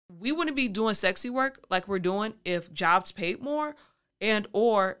we wouldn't be doing sexy work like we're doing if jobs paid more and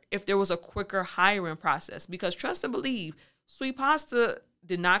or if there was a quicker hiring process. Because trust and believe, Sweet Pasta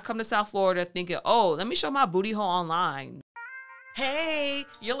did not come to South Florida thinking, oh, let me show my booty hole online. Hey,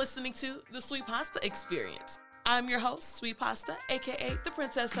 you're listening to The Sweet Pasta Experience. I'm your host, Sweet Pasta, aka The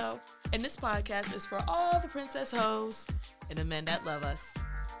Princess Ho, and this podcast is for all the princess hoes and the men that love us.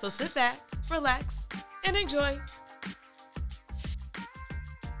 So sit back, relax, and enjoy.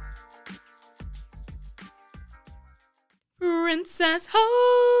 Princess hoes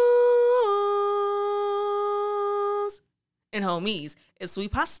and homies, it's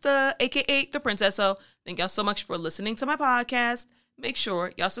Sweet Pasta, aka The Princess Ho. Thank y'all so much for listening to my podcast. Make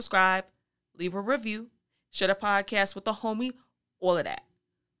sure y'all subscribe, leave a review, share the podcast with a homie, all of that.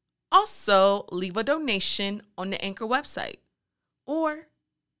 Also, leave a donation on the Anchor website. Or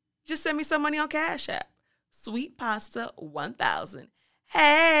just send me some money on Cash App. Sweet Pasta 1000.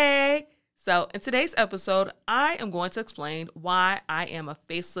 Hey! So, in today's episode, I am going to explain why I am a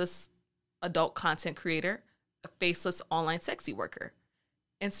faceless adult content creator, a faceless online sexy worker.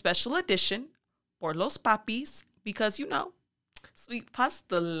 In special edition, for los papis, because you know, Sweet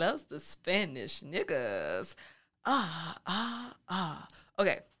Pasta loves the Spanish niggas.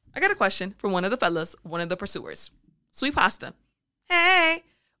 Okay, I got a question from one of the fellas, one of the pursuers. Sweet Pasta, hey,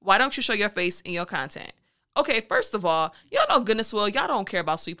 why don't you show your face in your content? Okay, first of all, y'all know goodness well, y'all don't care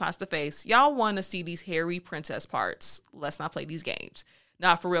about Sweet Pasta face. Y'all want to see these hairy princess parts. Let's not play these games.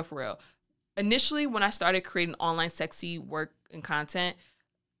 Nah, for real, for real. Initially, when I started creating online sexy work and content,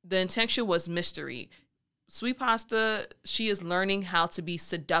 the intention was mystery. Sweet Pasta, she is learning how to be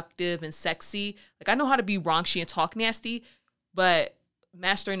seductive and sexy. Like, I know how to be raunchy and talk nasty, but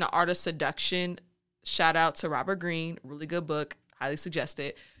mastering the art of seduction, shout out to Robert Greene, really good book, highly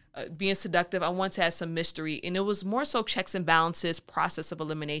suggested. Being seductive, I wanted to add some mystery, and it was more so checks and balances, process of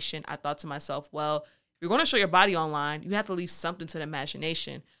elimination. I thought to myself, well, if you're going to show your body online, you have to leave something to the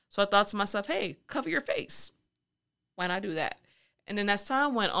imagination. So I thought to myself, hey, cover your face. Why not do that? And then as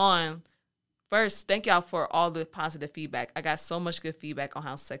time went on, first, thank y'all for all the positive feedback. I got so much good feedback on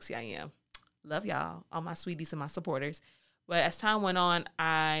how sexy I am. Love y'all, all my sweeties and my supporters. But as time went on,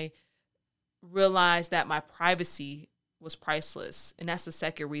 I realized that my privacy was priceless. And that's the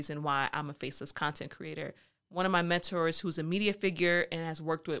second reason why I'm a faceless content creator. One of my mentors, who's a media figure and has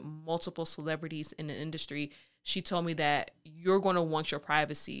worked with multiple celebrities in the industry, she told me that you're going to want your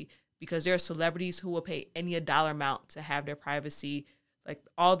privacy because there are celebrities who will pay any dollar amount to have their privacy. Like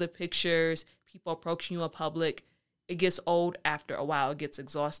all the pictures, people approaching you in public, it gets old after a while. It gets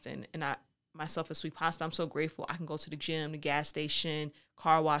exhausting. And I, myself as Sweet Pasta, I'm so grateful I can go to the gym, the gas station,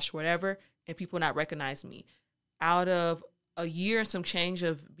 car wash, whatever, and people not recognize me. Out of a year and some change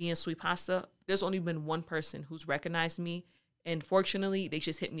of being Sweet Pasta, there's only been one person who's recognized me. And fortunately, they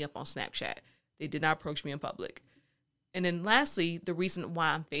just hit me up on Snapchat. They did not approach me in public. And then lastly, the reason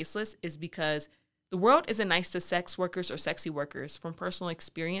why I'm faceless is because the world isn't nice to sex workers or sexy workers. From personal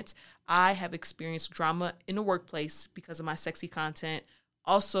experience, I have experienced drama in the workplace because of my sexy content.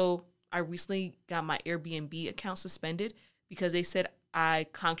 Also, I recently got my Airbnb account suspended because they said I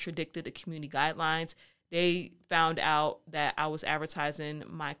contradicted the community guidelines. They found out that I was advertising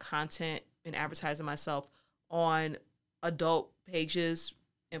my content and advertising myself on adult pages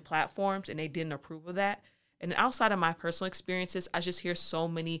and platforms, and they didn't approve of that. And outside of my personal experiences, I just hear so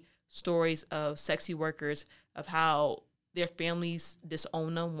many stories of sexy workers, of how their families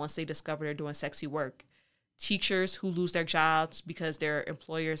disown them once they discover they're doing sexy work. Teachers who lose their jobs because their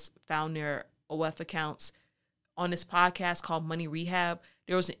employers found their OF accounts. On this podcast called Money Rehab,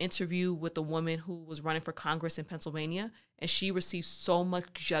 there was an interview with a woman who was running for Congress in Pennsylvania, and she received so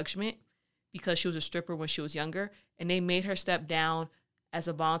much judgment because she was a stripper when she was younger, and they made her step down as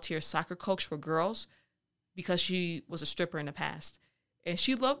a volunteer soccer coach for girls because she was a stripper in the past. And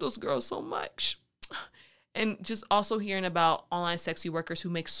she loved those girls so much. And just also hearing about online sexy workers who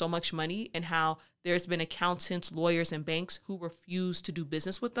make so much money and how there's been accountants, lawyers, and banks who refuse to do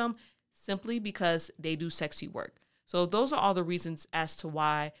business with them simply because they do sexy work. So those are all the reasons as to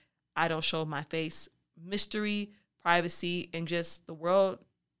why I don't show my face. Mystery, privacy, and just the world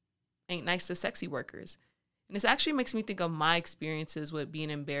ain't nice to sexy workers. And this actually makes me think of my experiences with being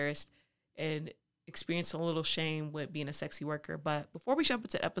embarrassed and experiencing a little shame with being a sexy worker. But before we jump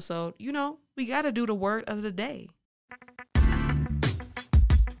into the episode, you know, we got to do the word of the day.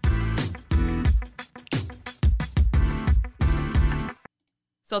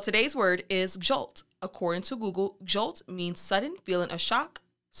 So today's word is jolt. According to Google, jolt means sudden feeling of shock,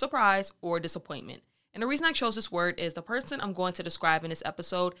 surprise, or disappointment. And the reason I chose this word is the person I'm going to describe in this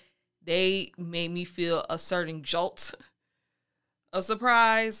episode, they made me feel a certain jolt a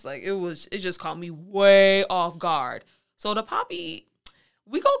surprise. Like it just caught me way off guard. So the poppy,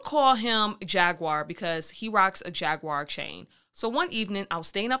 we gonna call him Jaguar because he rocks a Jaguar chain. So one evening I was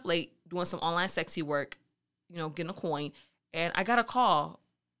staying up late doing some online sexy work, getting a coin, and I got a call.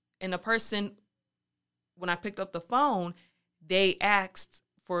 And the person, when I picked up the phone, they asked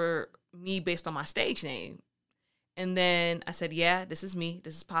for me based on my stage name. And then I said, yeah, this is me.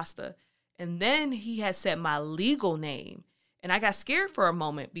 This is Pasta. And then he had said my legal name. And I got scared for a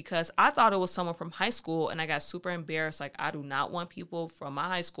moment because I thought it was someone from high school, and I got super embarrassed. Like, I do not want people from my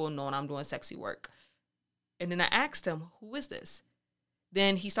high school knowing I'm doing sexy work. And then I asked him, who is this?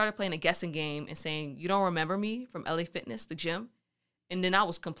 Then he started playing a guessing game and saying, you don't remember me from LA Fitness, the gym? And then I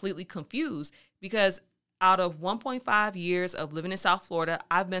was completely confused because out of 1.5 years of living in South Florida,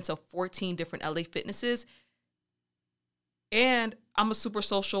 I've been to 14 different LA Fitnesses. And I'm a super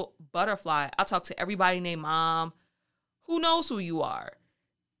social butterfly. I talk to everybody named Mom. Who knows who you are?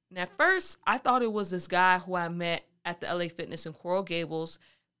 And at first, I thought it was this guy who I met at the LA Fitness in Coral Gables.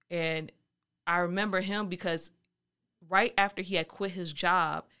 And I remember him because right after he had quit his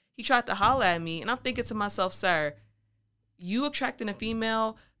job, he tried to holler at me. And I'm thinking to myself, sir, you attracting a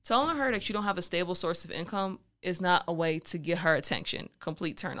female, telling her that you don't have a stable source of income is not a way to get her attention.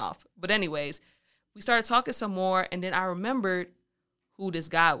 Complete turn off. But anyways, we started talking some more, and then I remembered who this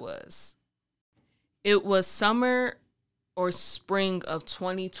guy was. It was summer or spring of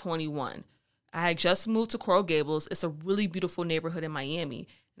 2021. I had just moved to Coral Gables. It's a really beautiful neighborhood in Miami,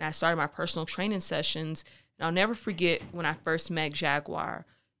 and I started my personal training sessions. And I'll never forget when I first met Jaguar.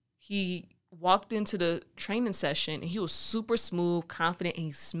 He walked into the training session, and he was super smooth, confident, and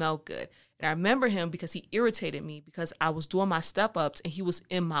he smelled good. And I remember him because he irritated me because I was doing my step-ups, and he was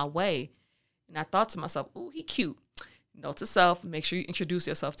in my way. And I thought to myself, ooh, he cute. Note to self, make sure you introduce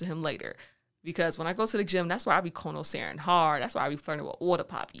yourself to him later. Because when I go to the gym, that's where I be conosaring hard. That's where I be flirting with all the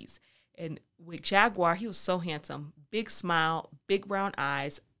poppies. And with Jaguar, he was so handsome. Big smile, big brown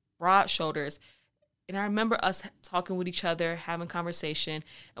eyes, broad shoulders. And I remember us talking with each other, having conversation.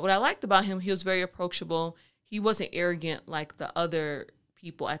 And what I liked about him, he was very approachable. He wasn't arrogant like the other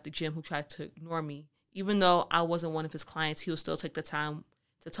people at the gym who tried to ignore me. Even though I wasn't one of his clients, he would still take the time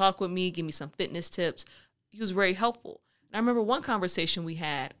to talk with me, give me some fitness tips. He was very helpful. And I remember one conversation we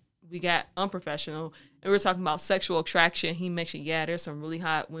had, we got unprofessional, and we were talking about sexual attraction. He mentioned, yeah, there's some really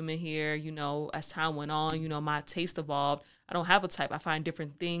hot women here. As time went on, my taste evolved. I don't have a type. I find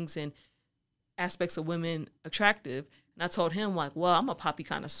different things and aspects of women attractive. And I told him, like, well, I'm a poppy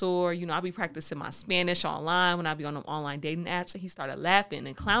connoisseur. I'll be practicing my Spanish online when I be on them online dating apps. And he started laughing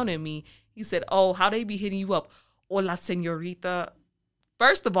and clowning me. He said, oh, how they be hitting you up? Hola, señorita.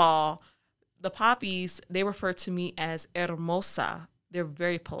 First of all, the poppies, they refer to me as hermosa. They're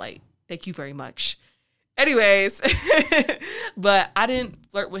very polite. Thank you very much. Anyways, but I didn't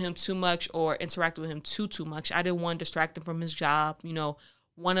flirt with him too much or interact with him too much. I didn't want to distract him from his job.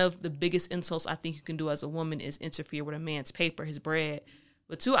 One of the biggest insults I think you can do as a woman is interfere with a man's paper, his bread.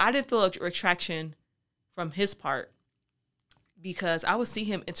 But two, I didn't feel attraction from his part because I would see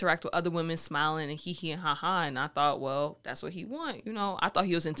him interact with other women smiling and hee and ha, and I thought, well, that's what he want. I thought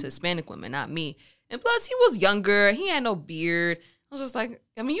he was into Hispanic women, not me. And plus, he was younger. He had no beard. I was just like,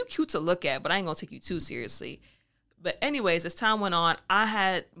 you cute to look at, but I ain't gonna take you too seriously. But anyways, as time went on, I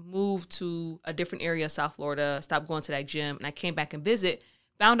had moved to a different area of South Florida, stopped going to that gym, and I came back and visit,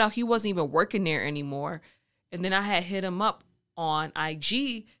 found out he wasn't even working there anymore. And then I had hit him up on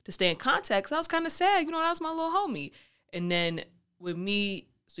IG to stay in contact, because I was kind of sad. That was my little homie. And then with me,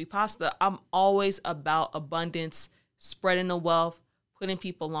 Sweet Pasta, I'm always about abundance, spreading the wealth, putting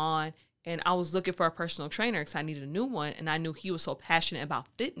people on. And I was looking for a personal trainer because I needed a new one. And I knew he was so passionate about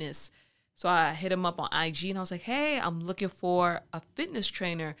fitness. So I hit him up on IG and I was like, hey, I'm looking for a fitness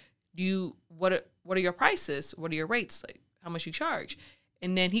trainer. What are your prices? What are your rates? Like, how much you charge?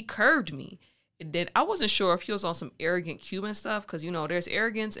 And then he curved me. And then I wasn't sure if he was on some arrogant Cuban stuff because, there's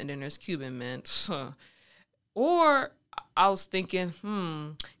arrogance and then there's Cuban men. Or I was thinking,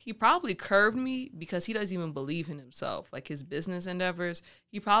 he probably curved me because he doesn't even believe in himself, like his business endeavors.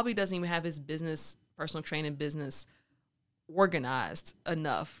 He probably doesn't even have his personal training business organized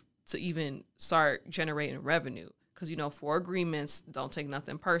enough to even start generating revenue. Because, 4 agreements, don't take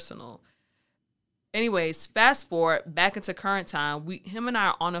nothing personal. Anyways, fast forward back into current time. Him and I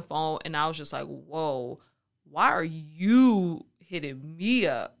are on the phone, and I was just like, whoa, why are you hitting me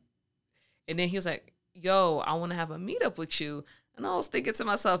up? And then he was like, yo, I want to have a meetup with you. And I was thinking to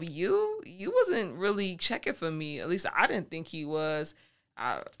myself, you wasn't really checking for me. At least I didn't think he was.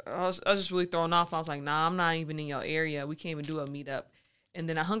 I was just really thrown off. I was like, nah, I'm not even in your area. We can't even do a meetup. And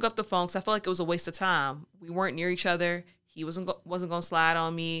then I hung up the phone because I felt like it was a waste of time. We weren't near each other. He wasn't gonna slide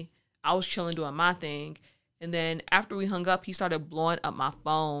on me. I was chilling doing my thing. And then after we hung up, he started blowing up my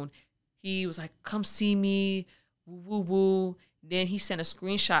phone. He was like, come see me, woo, woo, woo. Then he sent a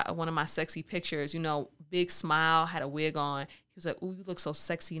screenshot of one of my sexy pictures, big smile, had a wig on. He was like, ooh, you look so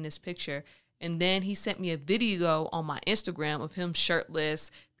sexy in this picture. And then he sent me a video on my Instagram of him shirtless,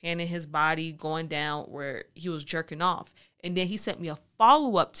 panning his body, going down where he was jerking off. And then he sent me a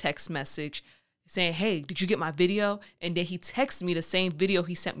follow-up text message saying, hey, did you get my video? And then he texted me the same video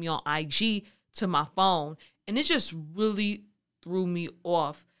he sent me on IG to my phone. And it just really threw me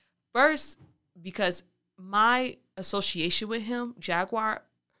off. First, because my association with him, Jaguar,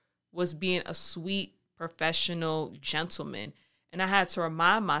 was being a sweet, professional gentleman. And I had to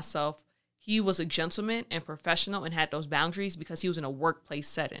remind myself he was a gentleman and professional and had those boundaries because he was in a workplace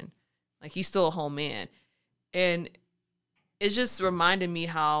setting. Like, he's still a whole man. And it just reminded me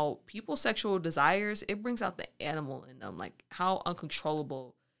how people's sexual desires, it brings out the animal in them. Like, how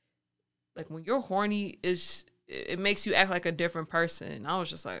uncontrollable. Like, when you're horny, it makes you act like a different person. I was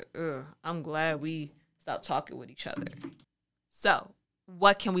just like, ugh, I'm glad we stopped talking with each other. So,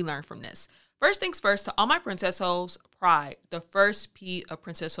 what can we learn from this? First things first, to all my princess hoes, pride, the first P of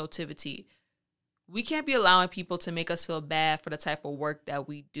princess hotivity. We can't be allowing people to make us feel bad for the type of work that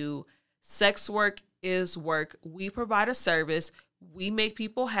we do. Sex work is work. We provide a service. We make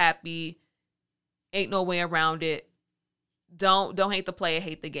people happy. Ain't no way around it. Don't hate the player,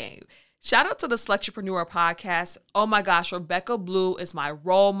 hate the game. Shout out to the Slutrepreneur podcast. Oh my gosh, Rebecca Blue is my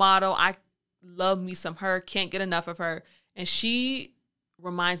role model. I love me some her. Can't get enough of her. And she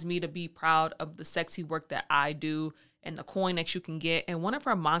reminds me to be proud of the sexy work that I do and the coin that you can get. And one of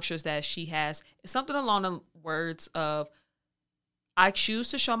her mantras that she has is something along the words of, I choose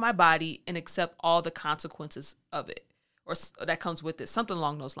to show my body and accept all the consequences of it, or that comes with it, something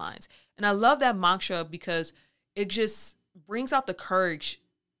along those lines. And I love that mantra because it just brings out the courage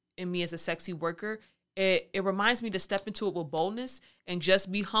in me as a sexy worker. It reminds me to step into it with boldness and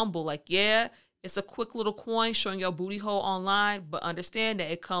just be humble. Like, yeah, it's a quick little coin showing your booty hole online, but understand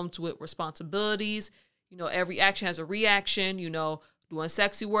that it comes with responsibilities. Every action has a reaction. Doing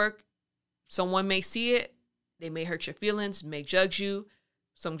sexy work, someone may see it. They may hurt your feelings, may judge you.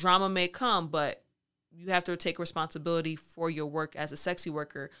 Some drama may come, but you have to take responsibility for your work as a sexy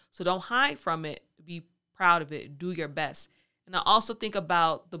worker. So don't hide from it. Be proud of it. Do your best. And I also think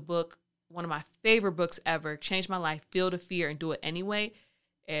about the book, one of my favorite books ever, Changed My Life, Feel the Fear and Do It Anyway.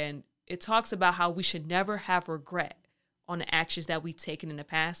 And it talks about how we should never have regret on the actions that we've taken in the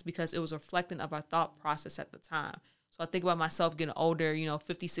past because it was reflecting of our thought process at the time. So I think about myself getting older,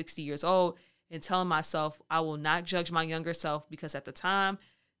 50, 60 years old, and telling myself I will not judge my younger self because at the time,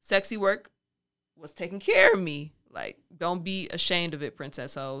 sexy work was taking care of me. Like, don't be ashamed of it,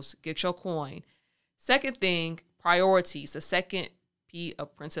 princess hoes. Get your coin. Second thing, priorities. The second P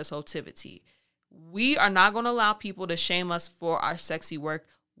of princess hotivity. We are not going to allow people to shame us for our sexy work.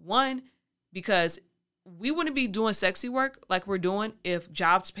 One, because we wouldn't be doing sexy work like we're doing if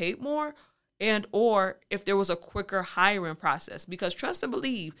jobs paid more and or if there was a quicker hiring process. Because trust and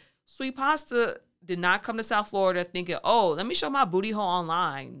believe, Sweet Pasta did not come to South Florida thinking, oh, let me show my booty hole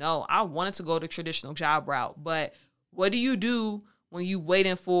online. No, I wanted to go the traditional job route. But what do you do when you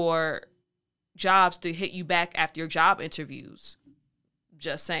waiting for jobs to hit you back after your job interviews?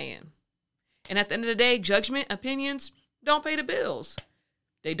 Just saying. And at the end of the day, judgment, opinions don't pay the bills.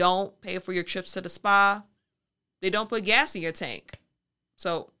 They don't pay for your trips to the spa. They don't put gas in your tank.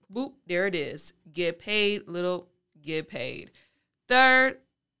 So, boop, there it is. Get paid, little, get paid. Third,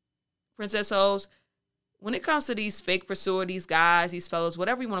 princess hoes, when it comes to these fake pursuers, these guys, these fellas,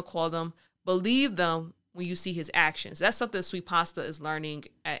 whatever you want to call them, believe them when you see his actions. That's something Sweet Pasta is learning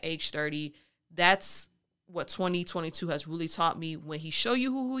at age 30. That's what 2022 has really taught me. When he show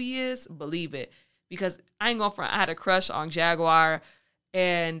you who he is, believe it. Because I ain't going front, I had a crush on Jaguar.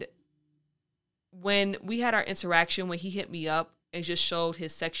 And when we had our interaction, when he hit me up and just showed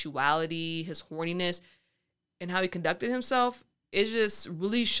his sexuality, his horniness, and how he conducted himself, it just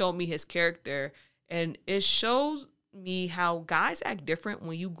really showed me his character. And it shows me how guys act different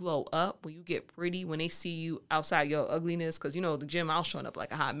when you glow up, when you get pretty, when they see you outside your ugliness. Because, the gym, I was showing up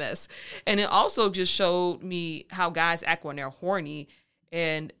like a hot mess. And it also just showed me how guys act when they're horny.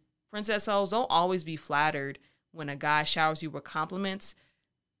 And princess hoes, don't always be flattered when a guy showers you with compliments.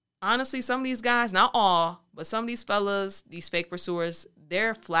 Honestly, some of these guys, not all, but some of these fellas, these fake pursuers,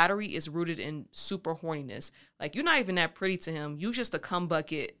 their flattery is rooted in super horniness. Like, you're not even that pretty to him. You just a cum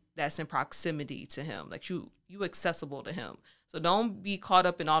bucket that's in proximity to him. Like, you accessible to him. So don't be caught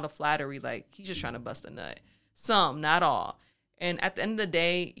up in all the flattery. Like, he's just trying to bust a nut. Some, not all. And at the end of the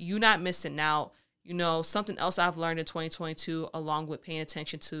day, you're not missing out. You know, something else I've learned in 2022, along with paying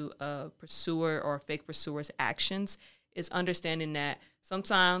attention to a pursuer or a fake pursuer's actions, is understanding that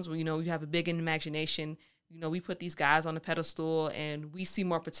sometimes, you know, you have a big imagination. You know, we put these guys on a pedestal and we see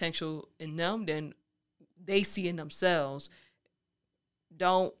more potential in them than they see in themselves.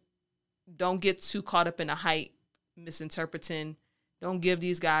 Don't get too caught up in the hype, misinterpreting. Don't give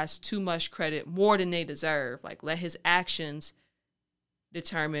these guys too much credit, more than they deserve. Like, let his actions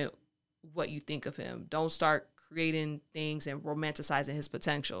determine what you think of him. Don't start creating things and romanticizing his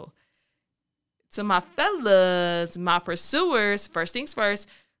potential. To my fellas, my pursuers, first things first,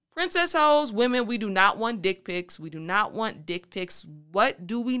 princess hoes, women, we do not want dick pics. We do not want dick pics. What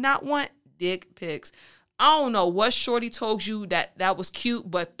do we not want? Dick pics. I don't know what shorty told you that was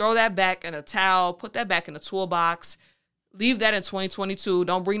cute, but throw that back in a towel, put that back in a toolbox, leave that in 2022.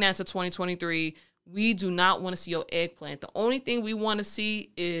 Don't bring that into 2023. We do not want to see your eggplant. The only thing we want to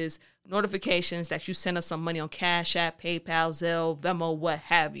see is notifications that you send us some money on Cash App, PayPal, Zelle, Venmo, what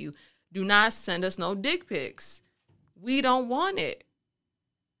have you. Do not send us no dick pics. We don't want it.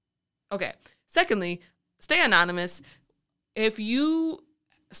 Okay. Secondly, stay anonymous. If you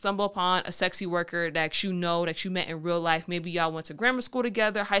stumble upon a sexy worker that you know, that you met in real life, maybe y'all went to grammar school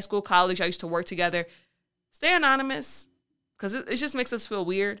together, high school, college, y'all used to work together, stay anonymous, because it just makes us feel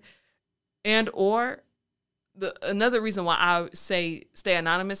weird. And or another reason why I say stay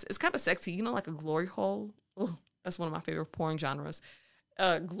anonymous is kind of sexy, you know, like a glory hole. Oh, that's one of my favorite porn genres.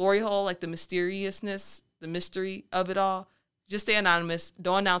 Glory hole, like the mysteriousness, the mystery of it all. Just stay anonymous.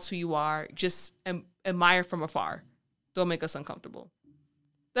 Don't announce who you are. Just admire from afar. Don't make us uncomfortable.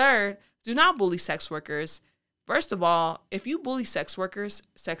 Third, do not bully sex workers. First of all, if you bully sex workers,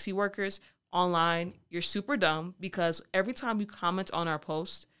 sexy workers online, you're super dumb, because every time you comment on our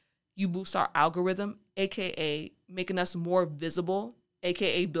post, you boost our algorithm, aka making us more visible,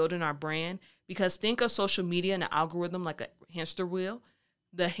 aka building our brand. Because think of social media and the algorithm like a hamster wheel.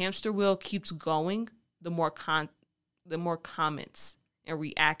 The hamster wheel keeps going, the more comments and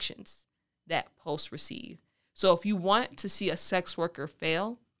reactions that posts receive. So if you want to see a sex worker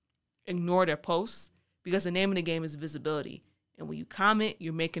fail, ignore their posts, because the name of the game is visibility. And when you comment,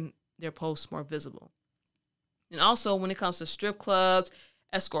 you're making their posts more visible. And also, when it comes to strip clubs,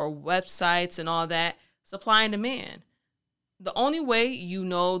 escort websites, and all that, supply and demand. The only way you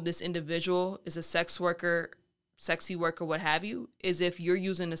know this individual is a sex worker, sexy worker, what have you, is if you're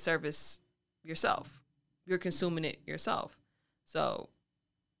using the service yourself. You're consuming it yourself. So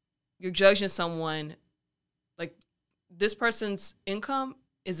you're judging someone like this person's income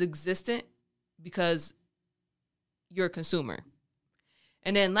is existent because you're a consumer.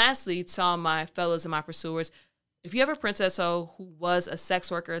 And then lastly, to all my fellas and my pursuers, if you have a princess hoe who was a sex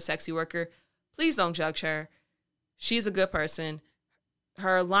worker, a sexy worker, please don't judge her. She's a good person.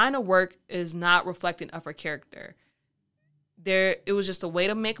 Her line of work is not reflecting of her character. It was just a way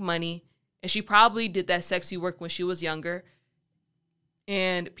to make money, and she probably did that sexy work when she was younger.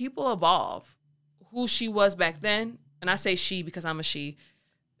 And people evolve. Who she was back then, and I say she because I'm a she,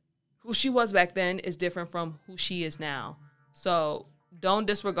 who she was back then is different from who she is now. So don't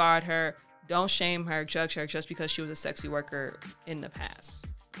disregard her. Don't shame her, judge her just because she was a sexy worker in the past.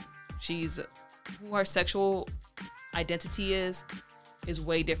 Who her sexual identity is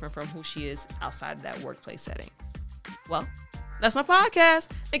way different from who she is outside of that workplace setting. Well, that's my podcast.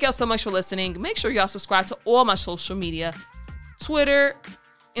 Thank y'all so much for listening. Make sure y'all subscribe to all my social media, Twitter,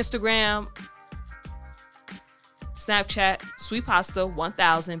 Instagram, Snapchat, Sweet Pasta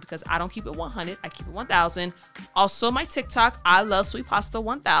 1000, because I don't keep it 100, I keep it 1000. Also my TikTok, I love Sweet Pasta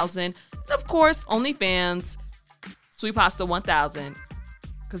 1000. And of course, OnlyFans, Sweet Pasta 1000.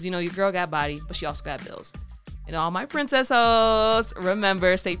 Because you know your girl got body, but she also got bills. And all my princess hoes,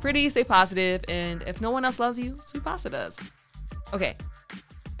 remember, stay pretty, stay positive, and if no one else loves you, Sweet Pasta does. Okay,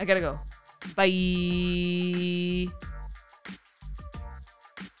 I gotta go. Bye.